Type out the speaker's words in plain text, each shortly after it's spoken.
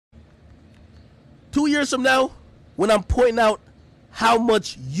2 years from now, when I'm pointing out how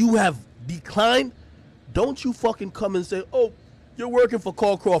much you have declined, don't you fucking come and say, oh, you're working for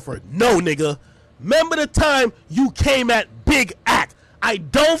Carl Crawford. No, nigga. Remember the time you came at Big Act. I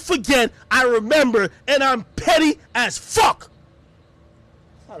don't forget, I remember, and I'm petty as fuck.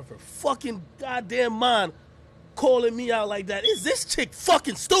 Out of her fucking goddamn mind calling me out like that. Is this chick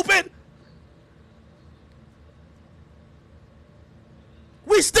fucking stupid?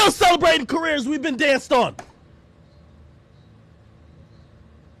 We still celebrating careers we've been danced on.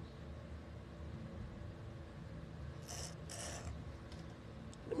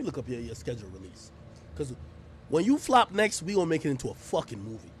 Let me look up your schedule release. Because when you flop next, we gonna make it into a fucking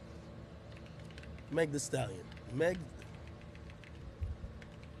movie. Meg The Stallion. Meg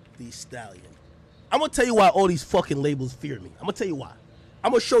The Stallion. I'm gonna tell you why all these fucking labels fear me. I'm gonna tell you why.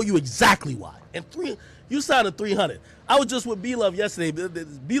 I'm gonna show you exactly why. And you signed a 300. I was just with B-Love yesterday.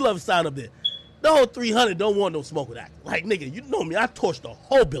 B-Love signed up there. The whole 300 don't want no smoke with that. Like, nigga, you know me. I torched the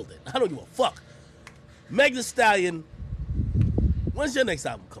whole building. I don't give a fuck. Meg The Stallion. When's your next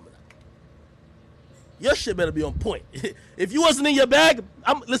album coming out? Your shit better be on point. If you wasn't in your bag,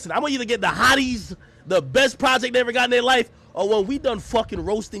 listen, I'm gonna either get the hotties, the best project they ever got in their life, or when we done fucking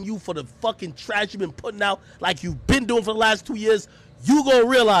roasting you for the fucking trash you've been putting out like you've been doing for the last 2 years, you gonna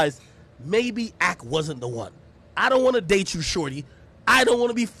realize maybe Act wasn't the one. I don't want to date you, shorty. I don't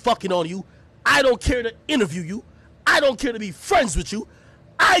want to be fucking on you. I don't care to interview you. I don't care to be friends with you.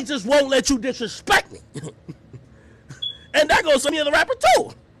 I just won't let you disrespect me. And that goes for any other rapper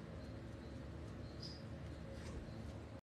too.